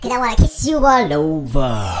'cause I wanna kiss you all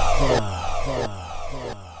over.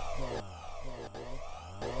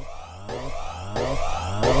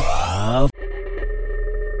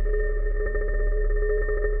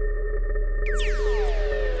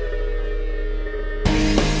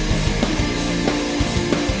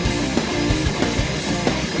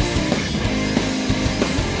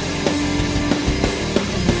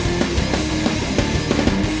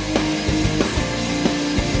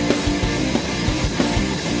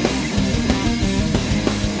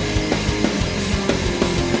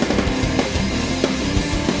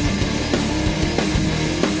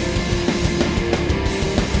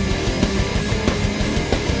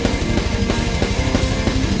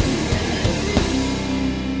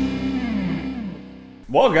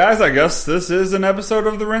 Well, guys, I guess this is an episode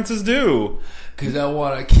of The Rinse is Due. 'Cause I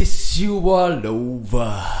wanna kiss you all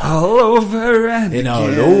over. All over and And again.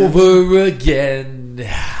 all over again.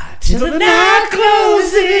 Till the night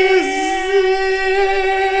closes.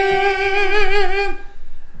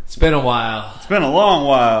 It's been a while. It's been a long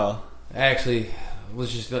while. Actually,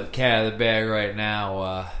 let's just let the cat out of the bag right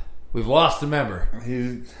now. We've lost a member.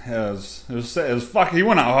 He was fucking. He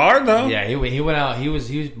went out hard though. Yeah, he went out. He was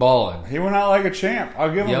balling. He went out like a champ. I'll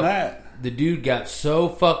give him that. The dude got so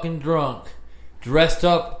fucking drunk, dressed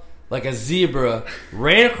up like a zebra,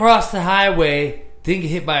 ran across the highway, didn't get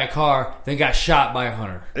hit by a car, then got shot by a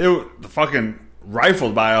hunter. Fucking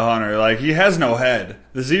rifled by a hunter. Like, he has no head.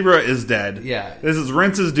 The zebra is dead. Yeah. This is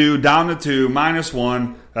Rinse is Due, down to 2,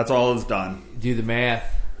 -1. That's all it's done. Do the math.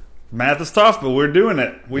 Math is tough, but we're doing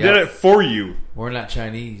it. We Yep. did it for you. We're not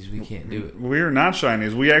Chinese. We can't do it. We're not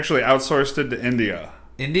Chinese. We actually outsourced it to India.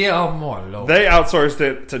 India or more low. They outsourced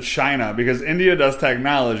it to China because India does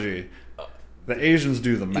technology. The Asians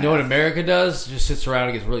do the math. You know what America does? Just sits around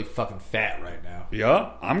and gets really fucking fat right now. Yeah,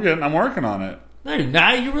 I'm working on it. No, you're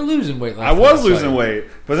not. You were losing weight last I was time losing saw you. weight.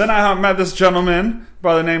 But then I met this gentleman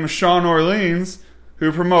by the name of Sean Orleans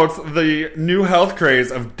who promotes the new health craze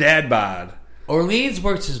of dad bod. Orleans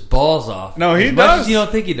works his balls off. No, he as much does. as you don't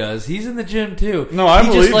think he does. He's in the gym too. No, I he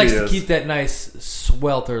believe just likes he to is. keep that nice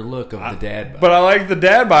swelter look of the dad bod. But I like the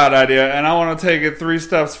dad bod idea, and I want to take it 3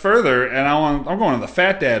 steps further, and I'm going to the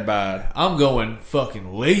fat dad bod. I'm going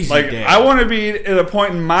fucking lazy Like, dad. I want to be at a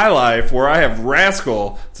point in my life where I have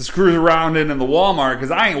Rascal to screw around in the Walmart,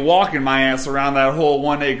 because I ain't walking my ass around that whole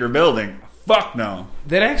 1-acre building. Fuck no.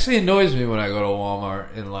 That actually annoys me when I go to Walmart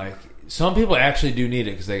and like some people actually do need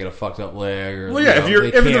it because they get a fucked up leg or Well, yeah, you know,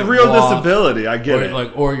 if it's a can't real walk, disability, I get or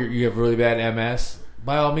it. or you have really bad MS.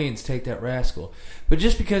 By all means, take that Rascal. But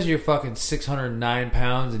just because you're fucking 609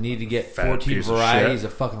 pounds and need to get Fat 14 piece of varieties shit.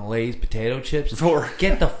 of fucking Lay's potato chips, For-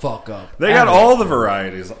 get the fuck up. They got all the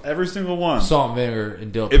varieties, every single one. salt and vinegar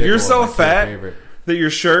and dill. If you're pickle so are my fat favorite. that your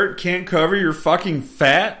shirt can't cover your fucking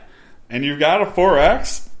fat, and you've got a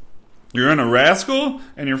 4X, you're in a Rascal,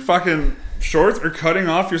 and your fucking shorts are cutting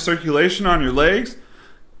off your circulation on your legs,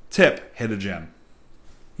 hit a gym.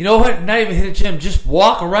 You know what? Not even hit a gym. Just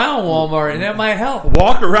walk around Walmart, and that might help.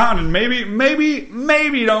 Walk around and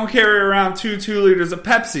maybe don't carry around 2 liters of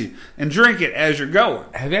Pepsi and drink it as you're going.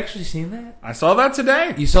 Have you actually seen that? I saw that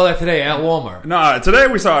today. You saw that today at Walmart. No, today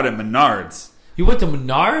we saw it at Menards. You went to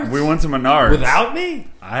Menards? We went to Menards. Without me?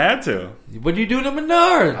 I had to. What do you do to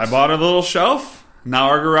Menards? I bought a little shelf. Now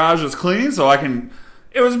our garage is clean, so I can...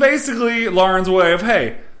 It was basically Lauren's way of,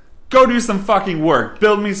 hey, go do some fucking work.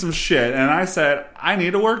 Build me some shit. And I said, I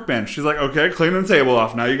need a workbench. She's like, okay, clean the table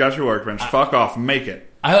off. Now you got your workbench. Fuck off. Make it.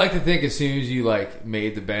 I like to think as soon as you like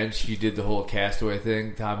made the bench, you did the whole Castaway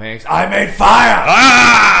thing, Tom Hanks. I made fire!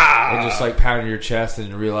 Ah! And just like pounded your chest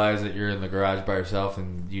and realize that you're in the garage by yourself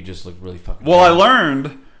and you just look really fucking Well, I bad.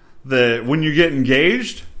 learned that when you get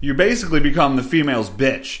engaged, you basically become the female's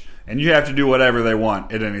bitch. And you have to do whatever they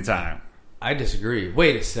want at any time. I disagree.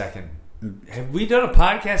 Wait a second. Have we done a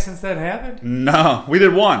podcast since that happened? No, we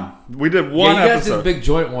did one. We did one yeah, you guys episode. did the big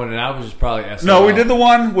joint one, and I was just probably SOL. No, we did the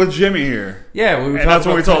one with Jimmy here. Yeah, we were And that's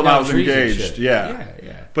when we talking told him about I was cutting down trees and engaged. shit. Yeah.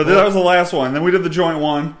 Yeah. But that was the last one. Then we did the joint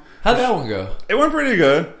one. How'd that one go? It went pretty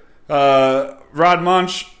good. Rod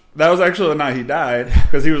Munch, that was actually the night he died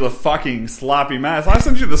because he was a fucking sloppy mess. I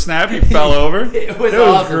sent you the snap. He fell over. It was awesome.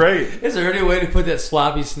 awesome. Great. Is there any way to put that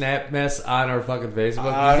sloppy snap mess on our fucking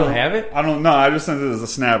Facebook? I You still don't- have it? I don't know. I just sent it as a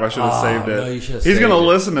snap. I should have Oh, saved it. no, you should have He's saved gonna it.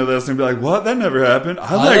 listen to this and be like, "What? That never happened."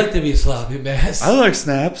 I like to be a sloppy mess. I like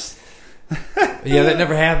snaps. Yeah, that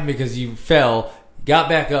never happened because you fell, got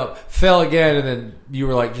back up, fell again, and then you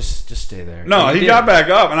were like, just stay there. No, And he you got did. back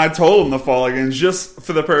up, and I told him to fall again just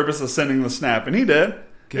for the purpose of sending the snap, and he did.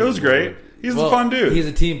 It was great. He's a fun dude. He's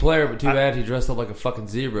a team player, but too bad he dressed up like a fucking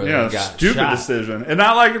zebra. Yeah, and got stupid shot. decision. And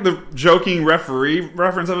not like the joking referee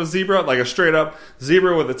reference of a zebra, like a straight up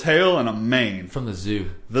zebra with a tail and a mane. From the zoo.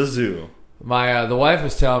 The zoo. My the wife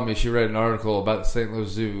was telling me she read an article about the St. Louis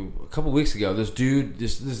Zoo a couple weeks ago. This dude,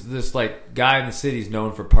 this like guy in the city is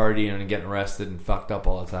known for partying and getting arrested and fucked up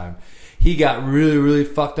all the time. He got really, really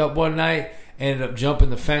fucked up one night. Ended up jumping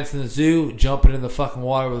the fence in the zoo, jumping in the fucking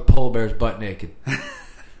water with polar bears butt naked.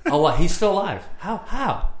 He's still alive.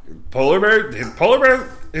 How? Polar bear.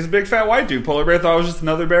 He's a big fat white dude. Polar bear thought it was just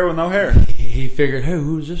another bear with no hair. He figured, hey,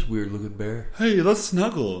 who's this weird looking bear? Hey, let's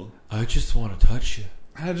snuggle. I just want to touch you.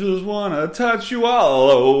 I just want to touch you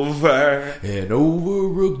all over and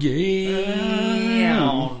over again.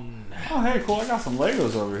 Oh, hey, cool. I got some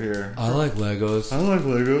Legos over here. I like Legos.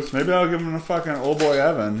 Maybe I'll give him to fucking old boy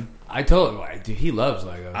Evan. I told him, dude, he loves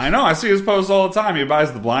Legos. I know. I see his posts all the time. He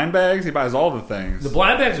buys the blind bags. He buys all the things. The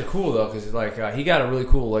blind bags are cool, though, because like he got a really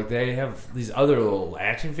cool, like they have these other little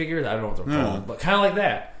action figures. I don't know what they're called, but kind of like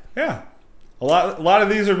that. Yeah. A lot of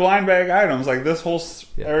these are blind bag items. Like this whole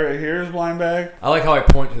area here is blind bag. I like how I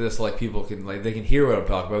point to this, like people can they can hear what I'm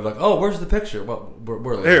talking about. Like, oh, where's the picture? Well,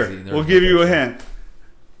 we're lazy. Here, we'll give you a hint.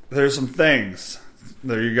 There's some things.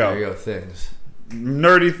 There you go. There you go. Things.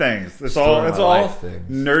 Nerdy things. It's all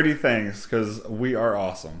things. Nerdy things because we are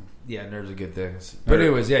awesome. Yeah, nerds are good things. But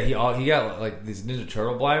anyways, yeah, he got like these Ninja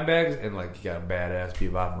Turtle blind bags, and like he got a badass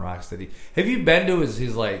Bebop and Rocksteady. Have you been to his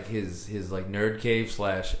nerd cave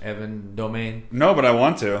 / Evan domain? No, but I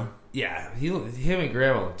want to. Yeah, him and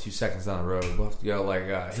Grandma like 2 seconds down the road. We'll have to go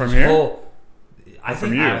like from here. I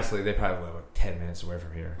think honestly they probably live like 10 minutes away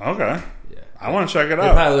from here. Okay. Yeah, I want to check it out.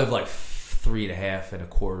 They probably live like 3.5 and a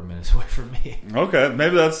quarter minutes away from me. Okay,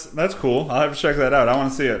 maybe that's cool. I'll have to check that out. I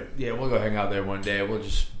want to see it. Yeah, we'll go hang out there one day. We'll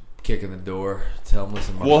just kick in the door, tell them,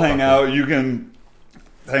 listen. We'll hang out. You can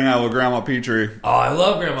hang out with Grandma Petrie. Oh, I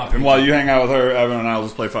love Grandma Petrie. And while you hang out with her, Evan and I will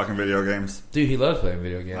just play fucking video games. Dude, he loves playing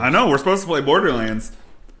video games. I know. We're supposed to play Borderlands.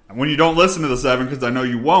 And when you don't listen to this, Evan, because I know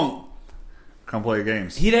you won't, come play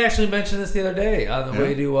games. He'd actually mentioned this the other day on the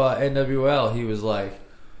way to NWL. He was like,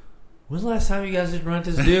 when's the last time you guys did Rent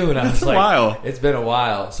Is Due? And I was like, while. It's been a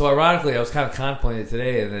while. So ironically, I was kind of contemplating it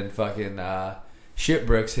today, and then fucking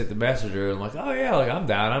Shitbricks hit the messenger, and I'm like, oh yeah, like I'm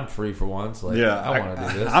down, I'm free for once. Like, yeah, I want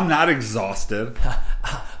to do this. I'm not exhausted.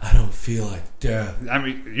 I don't feel like death. I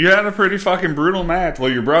mean, you had a pretty fucking brutal match.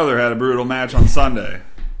 Well, your brother had a brutal match on Sunday.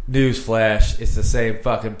 Newsflash, it's the same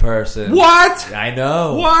fucking person. What? I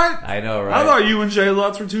know. What? I know, right? I thought you and Jay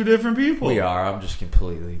Lutz were two different people. We are. I'm just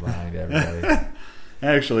completely lying to everybody.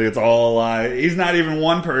 Actually, it's all a lie. He's not even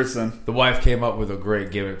one person. The wife came up with a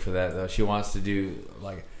great gimmick for that, though. She wants to do,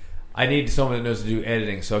 like, I need someone that knows to do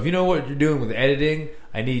editing. So if you know what you're doing with editing,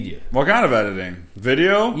 I need you. What kind of editing?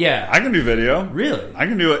 Video? Yeah. I can do video. Really? I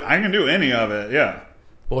can do it. I can do any of it, yeah.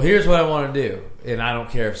 Well, here's what I want to do. And I don't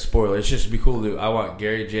care if spoiler. It's just to be cool to do. I want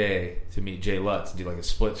Gary J to meet Jay Lutz and do, like, a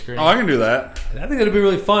split screen. Oh, I can do that. And I think it'll be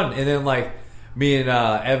really fun. And then, like, me and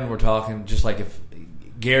Evan were talking, just like if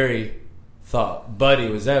Gary thought Buddy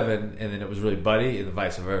was Evan, and then it was really Buddy, and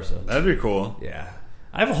vice versa. That'd be cool. Yeah.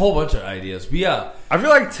 I have a whole bunch of ideas. But yeah. I feel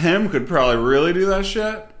like Tim could probably really do that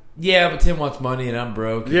shit. Yeah, but Tim wants money and I'm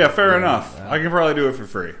broke. Yeah, fair enough. I can probably do it for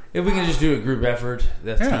free. If we can just do a group effort,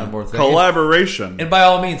 that's kind of more thing. Collaboration. And by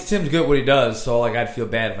all means, Tim's good at what he does, so like I'd feel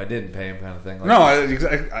bad if I didn't pay him, kind of thing. Like no,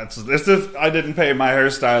 it's if I didn't pay my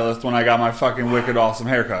hairstylist when I got my fucking wicked awesome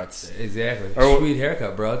haircuts. Exactly. Or, sweet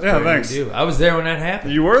haircut, bro. That's yeah, thanks. I was there when that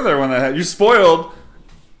happened. You were there when that happened. You spoiled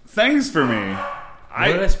things for me. What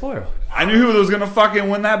did I spoil? I knew who was going to fucking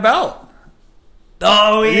win that belt.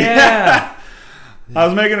 Oh, yeah. I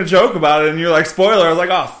was making a joke about it, and you're like, spoiler. I was like,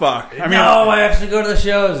 oh, fuck. I mean, no, I have to go to the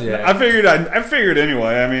shows yet. I figured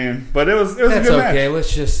anyway. I mean, but it was That's a good okay. match.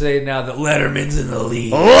 Let's just say now that Letterman's in the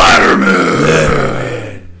lead. Letterman!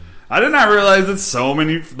 I did not realize that so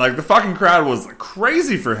many, like, the fucking crowd was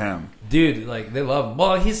crazy for him. Dude, like, they love him.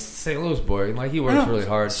 Well, he's a St. Louis boy. Like, he works really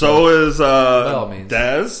hard. So is by all means.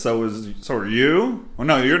 Dez. So are you. Well,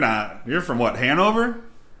 no, you're not. You're from what, Hanover?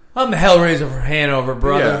 I'm the Hellraiser from Hanover,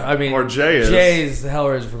 brother. Yeah, I mean, or Jay is. Jay's the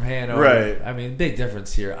Hellraiser from Hanover. Right. I mean, big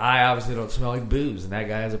difference here. I obviously don't smell like booze, and that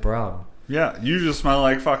guy has a problem. Yeah, you just smell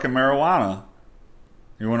like fucking marijuana.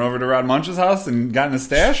 You went over to Rod Munch's house and got in his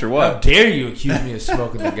stash, or what? How dare you accuse me of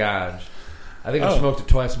smoking the ganja? I think I've smoked it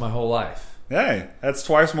twice in my whole life. Hey, that's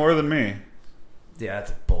twice more than me. Yeah,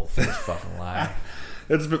 that's a bold-faced fucking lie.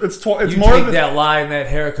 It's you more take than that lie and that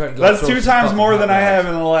haircut and go that's throw 2 some times fucking more hot than I dogs. have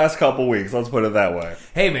in the last couple weeks. Let's put it that way.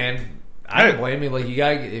 Hey, man. I don't blame you. Like, you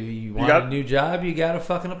got if you want a new job, you got to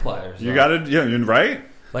fucking apply yourself. You got to, yeah, you're right.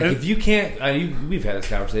 Like, if you can't, we've had this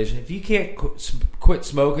conversation. If you can't quit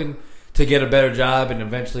smoking to get a better job and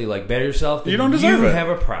eventually like better yourself, then You don't deserve you it. have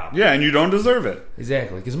a problem. Yeah, and you don't deserve it.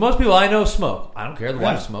 Exactly. Because most people I know smoke. I don't care. The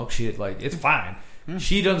Yeah. wife smokes. She like it's fine.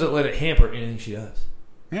 She doesn't let it hamper anything she does.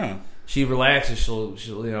 Yeah. She relaxes. She'll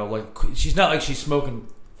like she's not like she's smoking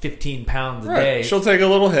 15 pounds a day, She'll take a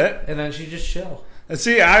little hit. and then she just chill. And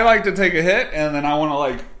see, I like to take a hit, and then I want to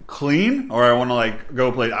like clean, or I want to like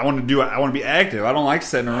go play. I want to be active. I don't like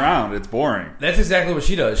sitting around. It's boring. That's exactly what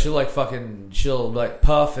she does. She'll like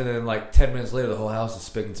puff, and then like 10 minutes later, the whole house is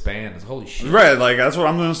spick and span. It's holy shit. Right, like that's what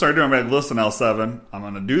I'm going to start doing. I'm like, listen, L7, I'm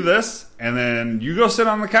going to do this, and then you go sit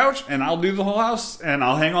on the couch, and I'll do the whole house, and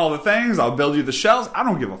I'll hang all the things. I'll build you the shelves. I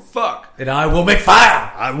don't give a fuck. And I will make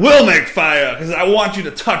fire I will make fire because I want you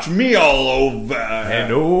to touch me all over.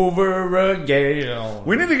 and over again.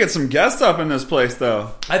 We need to get some guests up in this place,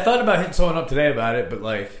 though. I thought about hitting someone up today about it, but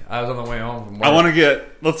like I was on the way home from work. I want to get.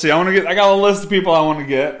 Let's see. I got a list of people I want to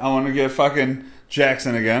get. I want to get fucking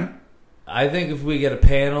Jackson again. I think if we get a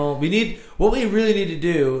panel, what we really need to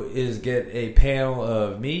do is get a panel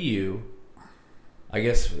of me, you. I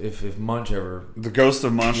guess if Munch ever, The ghost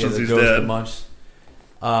of Munch, since the he's ghost dead. of Munch.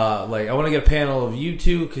 Like I want to get a panel of you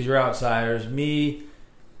two because you're outsiders. Me,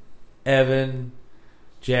 Evan,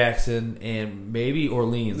 Jackson, and maybe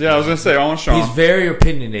Orleans. Yeah, I was gonna say I want Sean. He's very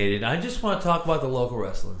opinionated. I just want to talk about the local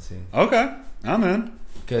wrestling scene Okay, I'm in.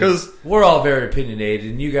 because we're all very opinionated,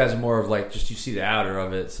 and you guys are more of like just you see the outer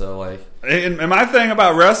of it. So like, And my thing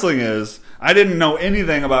about wrestling is I didn't know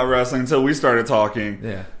anything about wrestling until we started talking.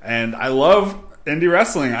 Yeah. And I love indie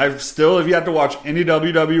wrestling. If you have to watch any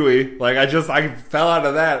WWE, like I fell out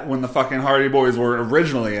of that when the fucking Hardy Boys were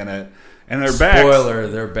originally in it, and they're back. spoiler,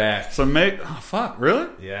 they're back. So fuck, really?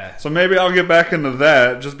 Yeah, So maybe I'll get back into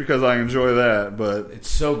that just because I enjoy that. But it's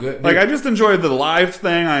so good. like I just enjoyed the live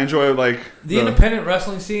thing. I enjoy like the independent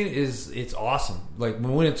wrestling scene it's awesome. Like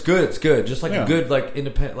when it's good, it's good. Just like Yeah. a good like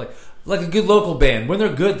independent like a good local band. When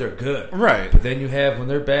they're good, they're good. Right. But then you have when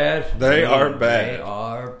they're bad, They are bad. They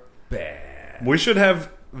are bad. We should have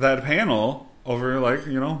that panel over like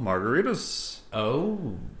margaritas.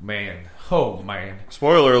 Oh man. Oh man.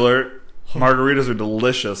 Spoiler alert. Margaritas are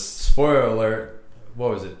delicious. Spoiler alert.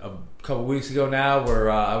 What was it? A couple weeks ago now where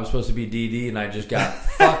I was supposed to be DD and I just got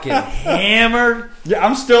fucking hammered. Yeah,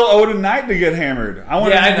 I'm still owed a night to get hammered. I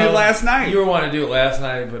wanted to do it last night. You were wanting to do it last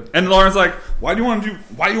night, but And Lauren's like, why do you want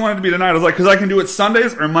it to be tonight? I was like, because I can do it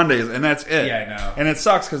Sundays or Mondays, and that's it. Yeah, I know. And it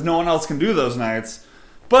sucks because no one else can do those nights.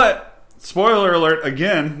 But, spoiler alert,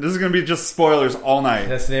 again, this is going to be just spoilers all night.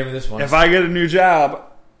 that's the name of this one. If I get a new job,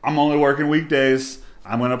 I'm only working weekdays.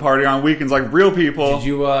 I'm going to party on weekends like real people. Did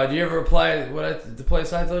you ever apply the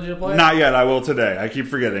place I told you to apply? Not yet. I will today. I keep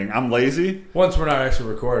forgetting. I'm lazy. Once we're not actually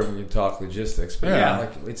recording, we can talk logistics. But yeah,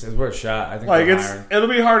 like it's worth a shot. I think Like we're hiring. it'll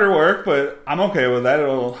be harder work, but I'm okay with that.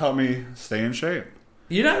 It'll help me stay in shape.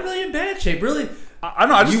 You're not really in bad shape, really. I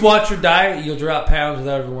know. You watch your diet, you'll drop pounds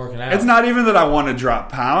without even working out. It's not even that I want to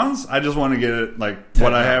drop pounds. I just want to get it like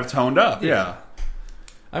what I have toned up. Yeah.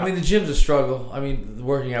 I mean, the gym's a struggle. I mean, the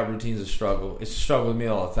working out routine's a struggle. It's a struggle with me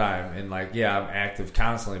all the time. And like, yeah, I'm active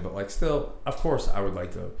constantly, but like, still, of course, I would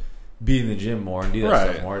like to be in the gym more and do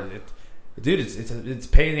that stuff more. Dude, it's a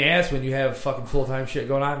pain in the ass when you have fucking full time shit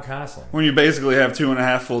going on constantly. When you basically have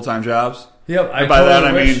 2.5 full-time jobs. Yep. And by that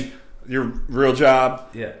I mean your real job,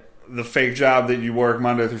 yeah, the fake job that you work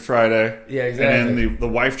Monday through Friday. Yeah, exactly. And then the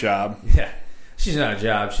wife job. yeah. She's not a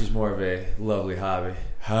job. She's more of a lovely hobby.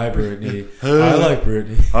 Hi, Brittany. I like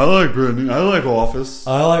Brittany. I like Brittany. I like Office.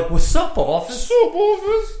 I like what's up, Office. What's up,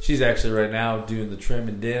 Office? She's actually right now doing the trim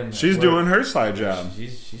and dim. She's doing her side job.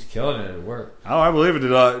 She's killing it at work. Oh, I believe it.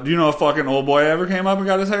 Do you know a fucking old boy ever came up and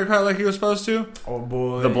got his hair cut like he was supposed to? Oh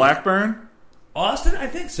boy, The Blackburn? Austin, I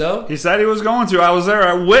think so. He said he was going to. I was there.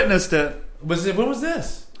 I witnessed it. Was it? When was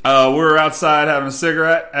this? We were outside having a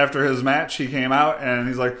cigarette after his match. He came out and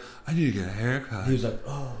he's like, I need to get a haircut. He was like,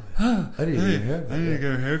 oh, I need to get a haircut. I need to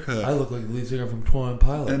get a haircut. I look like the lead singer from Twine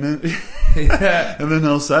Pilot. And then, yeah. and then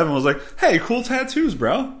L7 was like, hey, cool tattoos,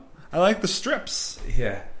 bro. I like the strips.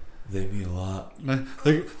 Yeah. They mean a lot.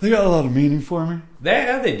 They got a lot of meaning for me.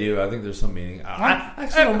 They do. I think there's some meaning. I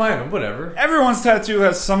actually don't mind them. Whatever. Everyone's tattoo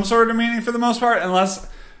has some sort of meaning for the most part, unless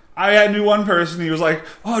I knew one person. He was like,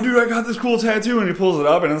 "Oh, dude, I got this cool tattoo," and he pulls it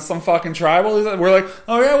up, and it's some fucking tribal. We're like,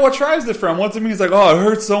 "Oh yeah, what tribe's it from? What's it mean?" He's like, "Oh, it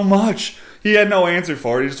hurts so much." He had no answer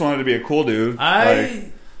for it. He just wanted to be a cool dude.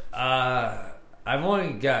 I've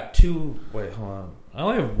only got two. Wait, hold on. I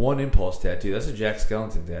only have one impulse tattoo. That's a Jack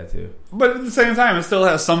Skellington tattoo. But at the same time, it still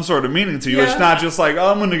has some sort of meaning to you. Yeah. It's not just like, oh,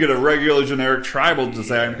 I'm going to get a regular generic tribal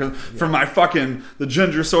design because from my fucking the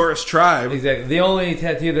Gingersaurus tribe. Exactly. The only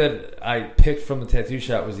tattoo that I picked from the tattoo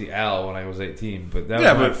shop was the owl when I was 18. But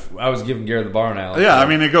that was I was giving Gary the Barn owl. Yeah, I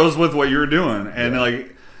mean, it goes with what you're doing, and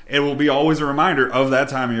like it will be always a reminder of that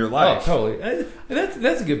time of your life. Oh, totally.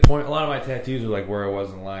 That's a good point. A lot of my tattoos are like where I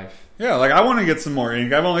was in life. Yeah, like I want to get some more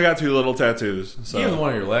ink. I've only got 2 little tattoos. So. You have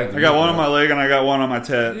one on your leg. I got one on my leg and I got one on my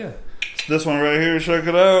tat. Yeah. This one right here, check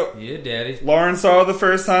it out. Yeah, daddy. Lauren saw it the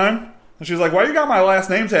first time, and she's like, "Why you got my last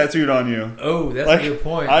name tattooed on you?" Oh, that's like, a good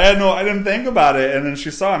point. I didn't think about it, and then she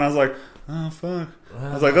saw it, and I was like, "Oh fuck."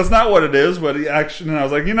 I was like, "That's not what it is," but and I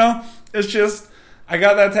was like, it's just I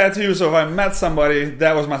got that tattoo, so if I met somebody,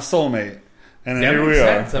 that was my soulmate, and then here we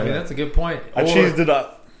are. I mean, that's a good point. I cheesed it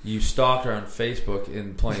up. You stalked her on Facebook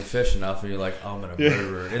and playing fish enough, and you're like, I'm going to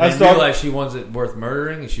murder her. And I then you realize she wasn't worth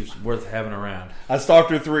murdering, and she was worth having around. I stalked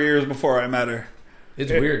her 3 years before I met her. It's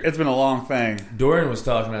weird. It's been a long thing. Dorian was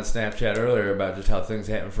talking on Snapchat earlier about just how things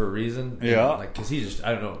happen for a reason. Yeah. Like, because he just,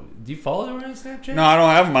 I don't know. Do you follow Dorian on Snapchat? No, I don't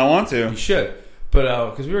have him. I want to. You should. But,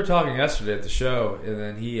 because we were talking yesterday at the show, and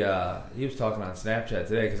then he was talking on Snapchat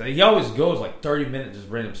today, because he always goes like 30 minutes just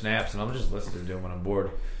random snaps, and I'm just listening to him when I'm bored.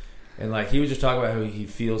 And like he was just talking about how he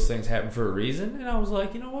feels things happen for a reason, and I was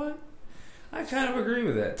like, you know what? I kind of agree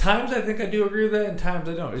with that. Times I think I do agree with that, and times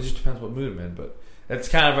I don't. It just depends what mood I'm in. But that's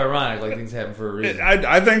kind of ironic. Like things happen for a reason.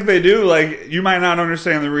 I think they do. Like you might not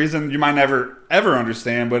understand the reason. You might never ever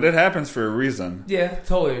understand, but it happens for a reason. Yeah,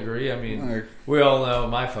 totally agree. I mean, we all know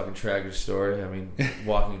my fucking tragic story. I mean,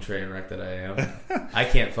 walking train wreck that I am. I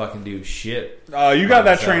can't fucking do shit. You got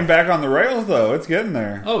that train back on the rails though. It's getting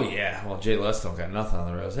there. Oh yeah. Well, Jay Lutz don't got nothing on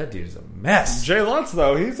the rails. That dude's a mess. Jay Lutz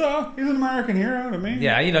though, he's an American hero to me.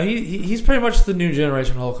 Yeah, he's pretty much the new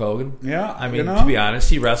generation Hulk Hogan. Yeah, I mean, to be honest,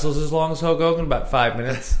 he wrestles as long as Hulk Hogan, about 5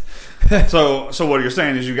 minutes. So what you're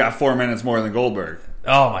saying is you got 4 minutes more than Goldberg.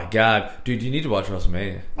 Oh my god, dude! You need to watch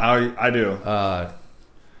WrestleMania. I do.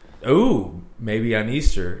 Maybe on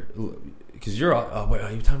Easter because you're. Oh wait,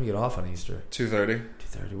 what time do you get off on Easter? 2:30.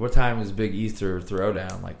 2:30. What time is Big Easter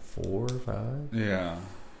Throwdown? Like 4 or 5? Yeah.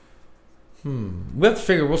 We have to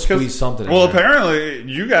figure. We'll squeeze something. Well, in there.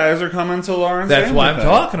 apparently you guys are coming to Lawrence. That's why I'm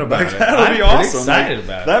talking about it. That'll be awesome. Excited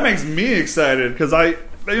about it. That makes me excited because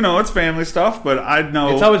it's family stuff, but I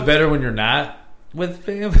know it's always better when you're not with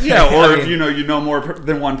family. Yeah, or if you know more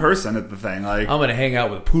than one person at the thing. Like I'm gonna hang out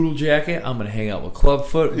with Poodle Jacket. I'm gonna hang out with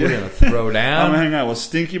Clubfoot. We're gonna throw down. I'm gonna hang out with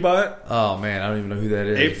Stinky Butt. Oh man, I don't even know who that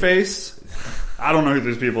is. Ape Face. I don't know who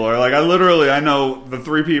these people are. Like I know the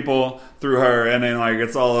 3 people through her, and then like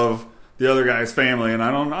it's all of the other guy's family, and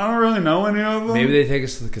I don't really know any of them. Maybe they take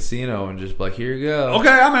us to the casino and just be like, here you go. Okay,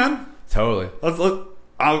 I'm in. Totally.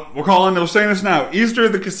 We're saying this now. Easter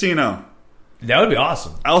at the casino. That would be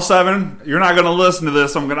awesome. L7, you're not going to listen to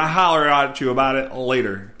this. I'm going to holler at you about it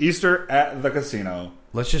later. Easter at the casino.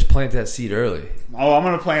 Let's just plant that seed early. Oh, I'm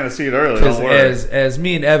going to plant a seed early. Because as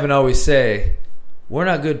me and Evan always say, we're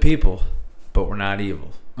not good people, but we're not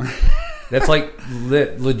evil. That's like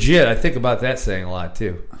legit. I think about that saying a lot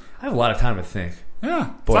too. I have a lot of time to think.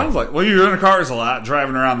 Yeah, sounds like. Well, you're in cars a lot,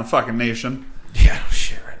 driving around the fucking nation. Yeah,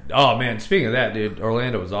 shit. Oh man, speaking of that, dude,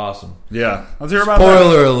 Orlando was awesome. Yeah, let's hear about that.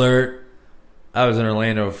 Spoiler alert. I was in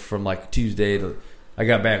Orlando from like Tuesday to I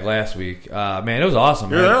got back last week. Man, it was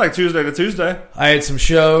awesome. You were there like Tuesday to Tuesday. I had some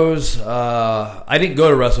shows. I didn't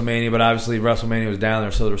go to WrestleMania, but obviously WrestleMania was down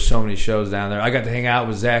there, so there were so many shows down there. I got to hang out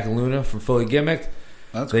with Zach and Luna from Fully Gimmicked.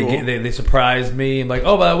 That's cool. They surprised me and like,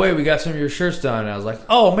 oh, by the way, we got some of your shirts done. And I was like,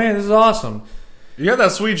 oh man, this is awesome. You got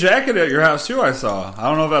that sweet jacket at your house too. I saw. I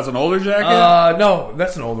don't know if that's an older jacket. No,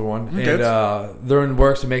 that's an older one. Okay. And they're in the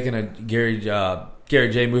works of making a Gary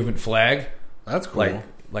J Movement flag. That's cool.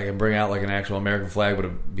 Like and bring out like an actual American flag, but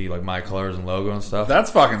it'd be like my colors and logo and stuff.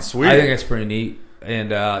 That's fucking sweet. I think that's pretty neat. And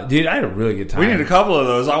dude, I had a really good time. We need a couple of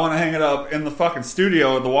those. I want to hang it up in the fucking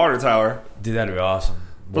studio at the water tower. Dude, that'd be awesome.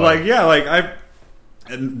 But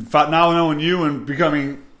now knowing you and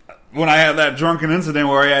becoming when I had that drunken incident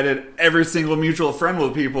where I added every single mutual friend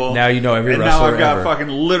with people. Now you know every and wrestler now I've got ever. fucking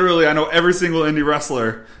literally I know every single indie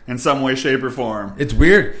wrestler in some way, shape, or form. It's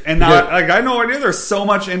weird. And now I had no idea there's so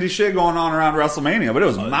much indie shit going on around WrestleMania, but it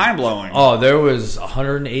was mind blowing. Oh, there was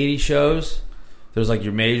 180 shows. There's like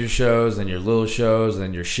your major shows, and your little shows,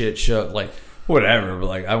 and your shit show, like whatever. But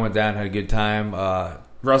like I went down, had a good time.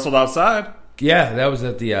 Wrestled outside. Yeah, that was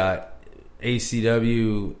at the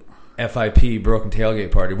ACW FIP Broken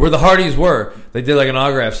Tailgate Party where the Hardys were. They did like an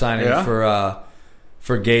autograph signing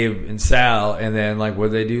for Gabe and Sal, and then like what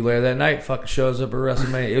they do later that night, fucking shows up at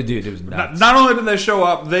WrestleMania. Dude, it was nuts. Not only did they show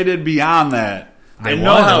up, they did beyond that. I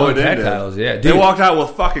know how it tag ended. titles, yeah. They Dude, walked out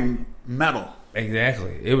with fucking metal.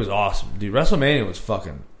 exactly. It was awesome. Dude, WrestleMania was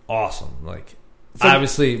fucking awesome. Like, So-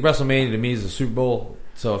 obviously, WrestleMania to me is the Super Bowl.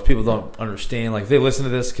 So if people don't understand, like, if they listen to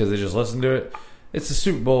this because they just listen to it, it's the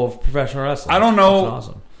Super Bowl of professional wrestling. I don't know It's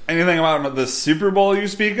awesome. anything about the Super Bowl you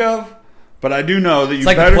speak of, but I do know that you It's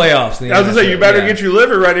like better. the playoffs. in the I was gonna say you NFL, better yeah. get your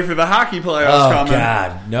liver ready for the hockey playoffs Oh coming.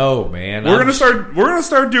 God, no, man! We're gonna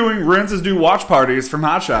start doing rinses do watch parties from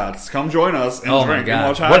Hot Shots. Come join us and Oh my drink and God!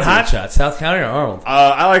 watch What hockey. hot shot? South County or Arnold?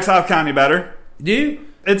 I like South County better. Do you?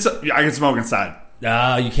 It's I can smoke inside.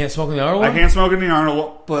 You can't smoke in the Arnold. I one? can't smoke in the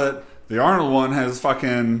Arnold, but the Arnold one has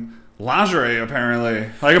fucking lingerie. Apparently,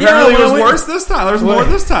 apparently it well, was wait. worse this time. There's more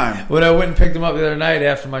this time. When I went and picked them up the other night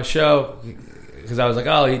after my show, because I was like,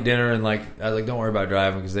 I'll eat dinner, and like I was like, don't worry about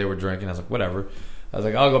driving because they were drinking. I was like, whatever. I was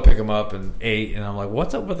like, I'll go pick them up and ate, and I'm like,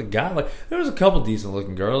 what's up with the guy? Like, there was a couple decent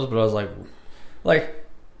looking girls, but I was like,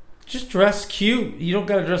 just dress cute. You don't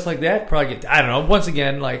got to dress like that. Probably get. I don't know. Once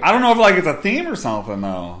again, like I don't know if it's a theme or something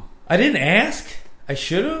though. I didn't ask. I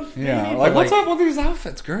should have. Yeah, maybe, like but, what's up with these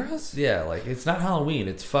outfits, girls? Yeah, like it's not Halloween.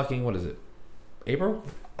 It's fucking what is it? April?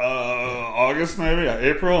 August maybe,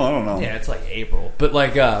 April. I don't know. Yeah, it's like April. But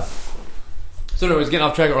like, so anyways, getting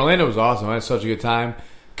off track. Orlando was awesome. I had such a good time.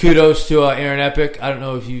 Kudos to Aaron Epic. I don't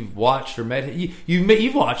know if you've watched or met him.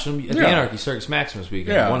 You've watched him at the Yeah. Anarchy Circus Maximus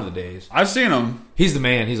weekend. Yeah. One of the days. I've seen them. He's the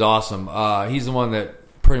man. He's awesome. He's the one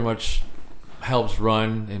that pretty much helps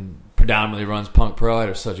run and predominantly runs Punk Pro. I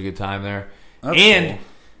had such a good time there. That's and cool.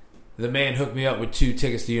 the man hooked me up with 2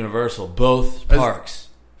 tickets to Universal, both parks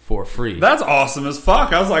for free. That's awesome as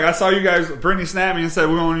fuck. I was like, I saw you guys. Brittany snapped me and said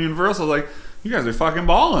we're going to Universal. I was like, you guys are fucking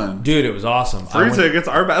balling. Dude, it was awesome. Free tickets,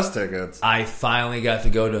 our best tickets. I finally got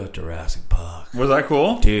to go to Jurassic Park. Was that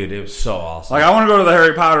cool? Dude, it was so awesome. Like, I want to go to the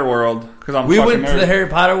Harry Potter world because I'm. We fucking went to nerd. the Harry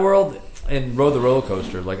Potter world and rode the roller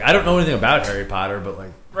coaster. Like, I don't know anything about Harry Potter, but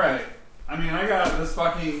like, Right. I mean, I got this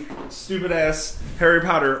fucking stupid ass Harry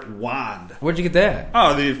Potter wand. where'd you get that?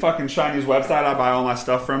 Oh, the fucking Chinese website I buy all my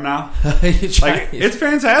stuff from now. Like, Like, it's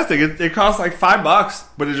fantastic. It costs like $5,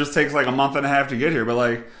 but it just takes like a month and a half to get here. But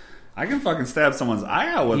like, I can fucking stab someone's eye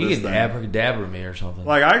out with you this can thing. abracadabra me or something.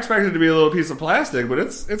 Like, I expected it to be a little piece of plastic, but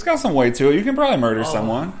it's got some weight to it. You can probably murder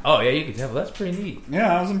someone. Oh yeah, you can tell. That's pretty neat.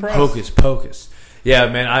 Yeah, I was impressed. Hocus pocus. Yeah,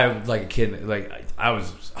 man, I was like a kid. Like I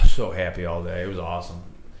was so happy all day. It was awesome.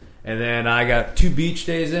 And then I got 2 beach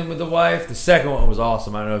days in with the wife. The second one was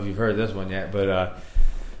awesome. I don't know if you've heard this one yet, but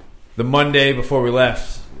the Monday before we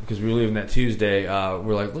left, because we were leaving that Tuesday,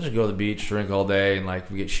 we're like, let's just go to the beach, drink all day, and like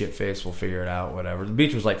we get shit faced, we'll figure it out, whatever. The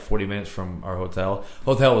beach was like 40 minutes from our hotel.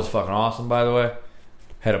 Hotel was fucking awesome, by the way.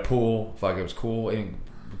 Had a pool, fuck, it was cool, and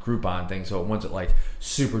Groupon thing, so it wasn't like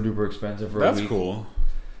super duper expensive for a That's week. cool.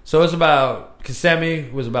 So it was about Kissimmee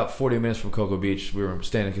was about 40 minutes from Cocoa Beach. We were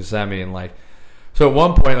staying in Kissimmee, and like, so at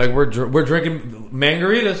one point, like we're drinking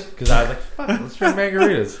margaritas because I was like, fuck, let's drink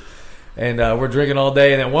margaritas, and we're drinking all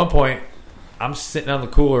day. And at one point, I'm sitting on the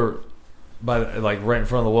cooler by like right in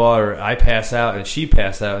front of the water. I pass out, and she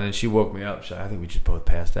passed out, and then she woke me up. I think we just both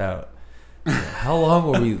passed out. How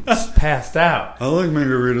long were we passed out? I like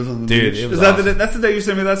margaritas on the Dude, beach. it was Is that awesome. that's the day you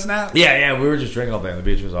sent me that snap? Yeah, we were just drinking all day on the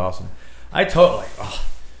beach. It was awesome.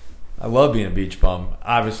 I love being a beach bum.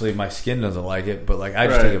 Obviously, my skin doesn't like it, but like I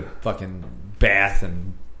just Right. take a fucking bath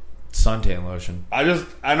and suntan lotion. I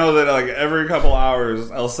know that like every couple hours,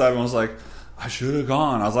 L7 was like, I should have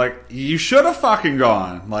gone. I was like, you should have fucking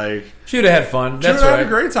gone. Like, Should have had fun. should That's have right. had a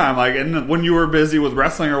great time. Like, and when you were busy with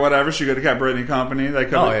wrestling or whatever, she could have kept Brittany company. They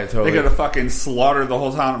could. Oh, yeah, totally. They could have fucking slaughtered the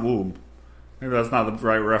whole town. Ooh, maybe that's not the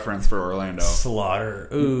right reference for Orlando. Slaughter.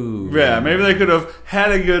 Ooh. Yeah, maybe they could have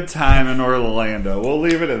had a good time in Orlando. We'll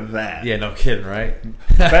leave it at that. Yeah, no kidding, right?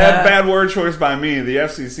 Bad word choice by me. The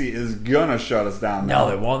FCC is gonna shut us down now.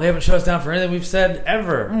 No, they won't. They haven't shut us down for anything we've said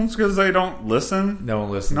ever. It's because they don't listen. No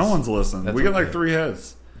one listens. No one's listened. That's We get like okay. 3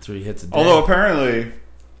 hits. 3 hits a day. Although apparently,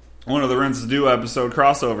 one of the Rinses Do episode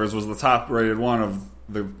crossovers was the top rated one of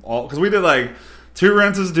the all because we did like 2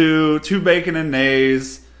 Rinses Do, 2 Bacon and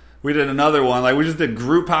Nays. We did another one. Like we just did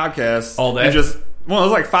group podcasts All day? And just it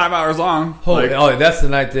was like 5 hours long. Holy, Like, oh, that's the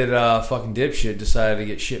night that fucking dipshit decided to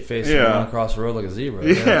get shit faced and Yeah. run across the road like a zebra.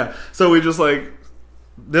 yeah. So we just like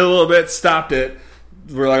did a little bit, stopped it.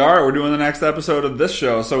 We're like, all right, we're doing the next episode of this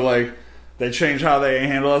show. So like they changed how they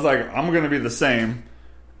handle it. I was like, I'm gonna be the same.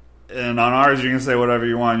 And on ours, you can say whatever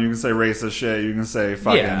you want. You can say racist shit. You can say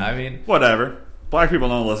fucking Yeah, I mean, whatever. Black people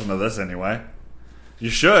don't listen to this anyway.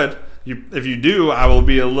 You should. If you do, I will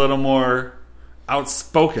be a little more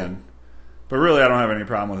outspoken. But really, I don't have any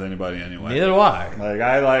problem with anybody anyway. neither do I. Like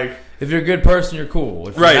I like If you're a good person, you're cool.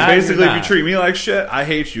 If you're Right. not, Basically, you're if you not. treat me like shit, I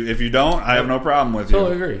hate you. If you don't, I have no problem with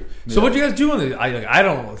Totally you. agree. So what do you guys do on the? I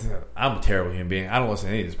don't. I'm a terrible human being. I don't listen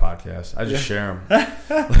to any of these podcasts. I just share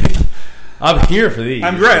them. I'm here for these.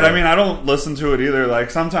 I'm great. I mean, I don't listen to it either. Like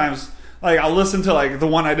sometimes, like I'll listen to like the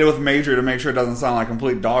one I did with Major to make sure it doesn't sound like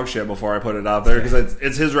complete dog shit before I put it out there because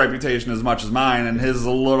it's his reputation as much as mine, and his is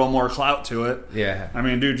a little more clout to it. Yeah. I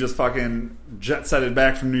mean, dude, just fucking jet setted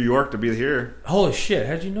back from New York to be here. Holy shit!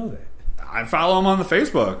 How'd you know that? I follow him on the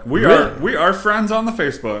Facebook. We Really? are friends on the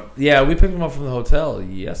Facebook. Yeah, we picked him up from the hotel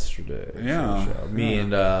yesterday. Yeah. For the show. Me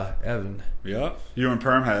and Evan. Yep. You and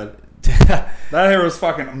Permhead. That hair was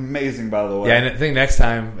fucking amazing, by the way. Yeah, and I think next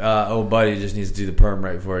time, old buddy just needs to do the perm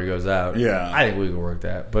right before he goes out. Yeah. I think we can work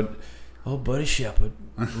that. But old buddy Shepard,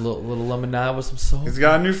 little lemonade with some salt. He's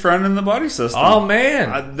got a new friend in the buddy system. Oh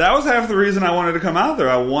man, That was half the reason I wanted to come out there.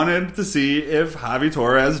 I wanted to see if Javi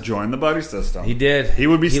Torres joined the buddy system. he did. He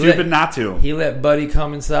would be stupid not to. He let buddy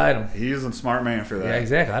come inside him. He's a smart man for that. Yeah,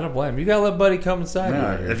 exactly. I don't blame him. You gotta let buddy come inside. Yeah, You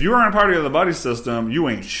right here. if you aren't a part of the buddy system, you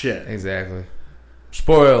ain't shit. Exactly.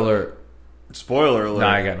 Spoiler alert. Spoiler alert. Nah,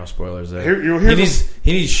 I got no spoilers there. Here's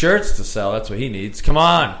He needs shirts to sell. That's what he needs. Come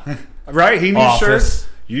on. right? He needs Office. shirts.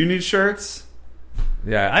 You need shirts.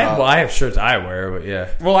 Yeah, I have shirts I wear, but yeah.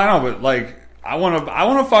 Well, I know, but like, I want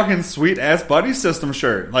a fucking sweet ass buddy system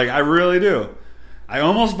shirt. Like, I really do. I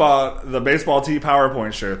almost bought the baseball tee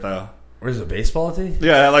PowerPoint shirt though. Where's the baseball tee?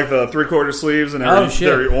 Yeah, it had like the 3/4 sleeves and Oh, shit.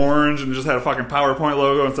 every orange and just had a fucking PowerPoint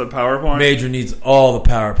logo instead of PowerPoint. Major needs all the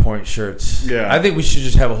PowerPoint shirts. Yeah. I think we should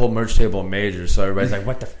just have a whole merch table of Major, so everybody's like,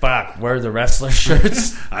 "What the fuck? Where are the wrestler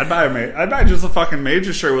shirts?" I'd buy just a fucking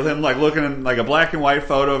Major shirt with him like looking in like a black and white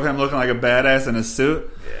photo of him looking like a badass in his suit.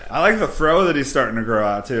 Yeah. I like the throw that he's starting to grow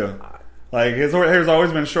out too. Like his hair's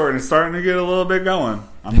always been short and it's starting to get a little bit going.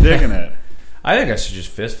 I'm digging it. I think I should just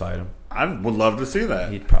fist fight him. I would love to see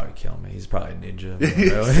that. He'd probably kill me. He's probably a ninja.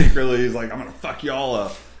 Really. Secretly, he's like, I'm gonna fuck y'all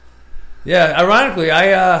up. Yeah. Ironically,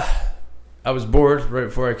 I was bored right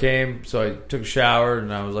before I came, so I took a shower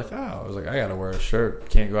and I was like, I gotta wear a shirt.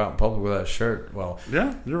 Can't go out in public without a shirt. Well,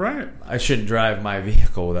 Yeah, you're right. I shouldn't drive my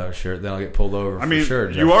vehicle without a shirt. Then I'll get pulled over. I mean, for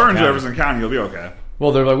sure. you are in County. Jefferson County. You'll be okay.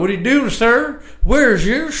 Well, they're like, "What are you doing, sir? Where's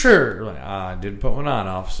your shirt?" I'm like, I didn't put one on,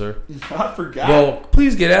 officer. I forgot. Well,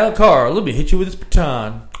 please get out of the car. Let me hit you with this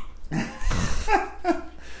baton.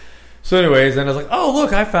 So anyways, then I was like, oh,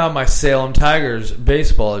 look, I found my Salem Tigers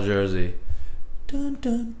baseball jersey. Dun,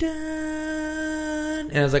 dun, dun.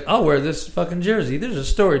 And I was like, I'll wear this fucking jersey. There's a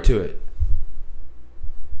story to it.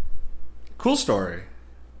 Cool story.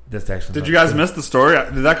 That's actually Did you guys miss the story?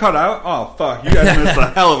 Did that cut out? Oh, fuck. You guys missed a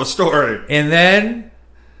hell of a story. And then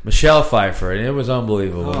Michelle Pfeiffer, and it was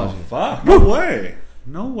unbelievable. Oh, fuck. No way.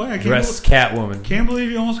 No way. Dressed Catwoman. Can't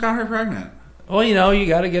believe you almost got her pregnant. Well, you know, you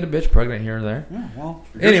got to get a bitch pregnant here and there. Yeah, well.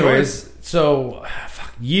 good Anyways, choice. so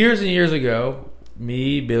years and years ago,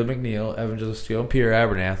 me, Bill McNeil, Evan Gillespie, and Peter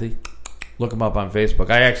Abernathy, look them up on Facebook.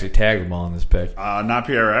 I actually tagged them all in this pic. Not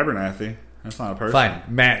Pierre Abernathy. That's not a person. Fine,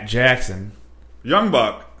 Matt Jackson, Young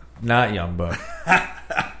Buck. not Young Buck.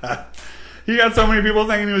 He got so many people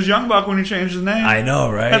thinking he was Young Buck when he changed his name. I know,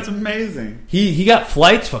 right? That's amazing. He got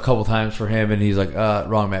flights for a couple times for him, and he's like,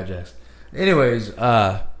 wrong Matt Jackson. Anyways,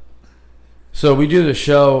 so we do the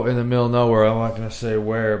show in the middle of nowhere. I'm not going to say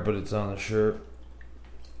where, but it's on the shirt.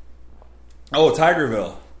 Oh,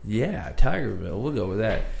 Tigerville. Yeah, Tigerville. We'll go with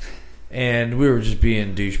that. And we were just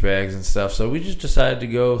being douchebags and stuff, so we just decided to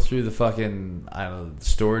go through the fucking, I don't know, the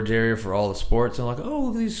storage area for all the sports, and like, oh,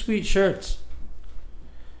 look at these sweet shirts.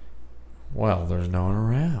 Well, there's no one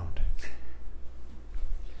around.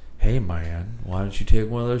 Hey, man, why don't you take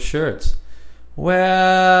one of those shirts?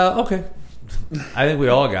 Well, okay. I think we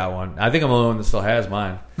all got one. I think I'm the only one that still has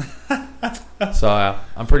mine. So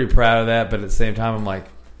I'm pretty proud of that, but at the same time, I'm like,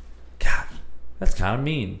 God, that's kind of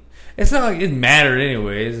mean. It's not like it mattered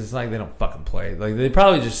anyways. It's not like they don't fucking play. Like, they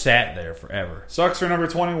probably just sat there forever. Sucks for number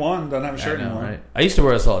 21. Doesn't have a shirt I know, anymore. right? I used to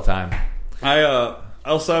wear this all the time.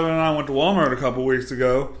 L7 and I went to Walmart a couple weeks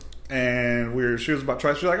ago, and she was about to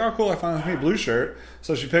try. She's like, "Oh, cool! I found this neat blue shirt."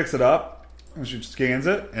 So she picks it up and she scans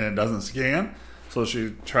it, and it doesn't scan. So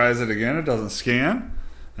she tries it again. It doesn't scan.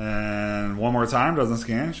 And one more time, doesn't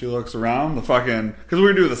scan. She looks around the fucking, because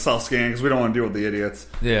we do the self scan because we don't want to deal with the idiots.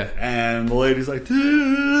 Yeah. And the lady's like,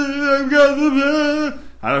 "I've got the."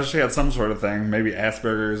 I know she had some sort of thing, maybe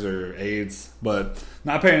Asperger's or AIDS, but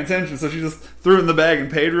not paying attention. So she just threw it in the bag and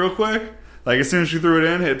paid real quick. Like, as soon as she threw it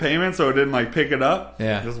in, hit payment, so it didn't like pick it up.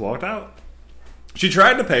 Yeah. Just walked out. She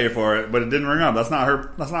tried to pay for it, but it didn't ring up. That's not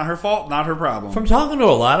her fault. Not her problem. From talking to a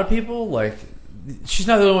lot of people, like, she's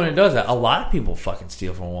not the only one who does that. A lot of people fucking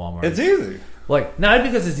steal from Walmart. It's easy. Like, not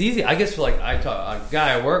because it's easy. I guess, like, I talk a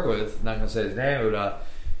guy I work with, not gonna say his name, but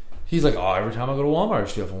he's like, oh, every time I go to Walmart, I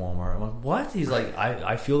steal from Walmart. I'm like, what? He's like,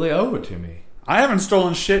 I feel they owe it to me. I haven't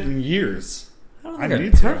stolen shit in years. I don't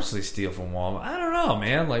think I purposely steal from Walmart. I don't know,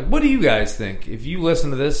 man. Like, what do you guys think? If you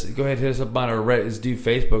listen to this, go ahead and hit us up on our Rent Is Due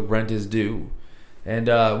Facebook, Rent Is Due. And,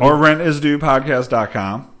 or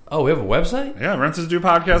rentisduepodcast.com. Oh, we have a website? Yeah,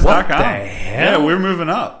 rentisduepodcast.com. What the hell? Yeah, we're moving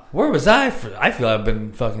up. Where was I? I feel I've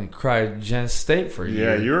been fucking cryogenic state for a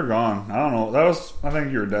year. Yeah, you were gone. I don't know. I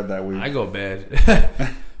think you were dead that week. I go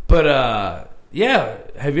bad. But, yeah.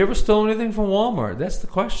 Have you ever stolen anything from Walmart? That's the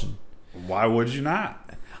question. Why would you not?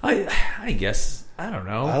 I guess. I don't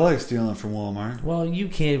know. I like stealing from Walmart. Well, you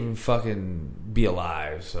can't even fucking be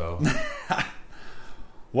alive, so.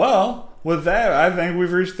 Well, with that, I think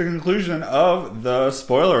we've reached the conclusion of the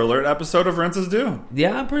spoiler alert episode of Rent Is Due.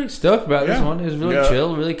 Yeah, I'm pretty stoked about this one. It was really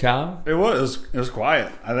chill, really calm. It was quiet.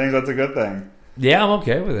 I think that's a good thing. Yeah, I'm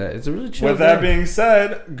okay with that. It's a really chill With that being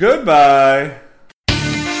said, goodbye.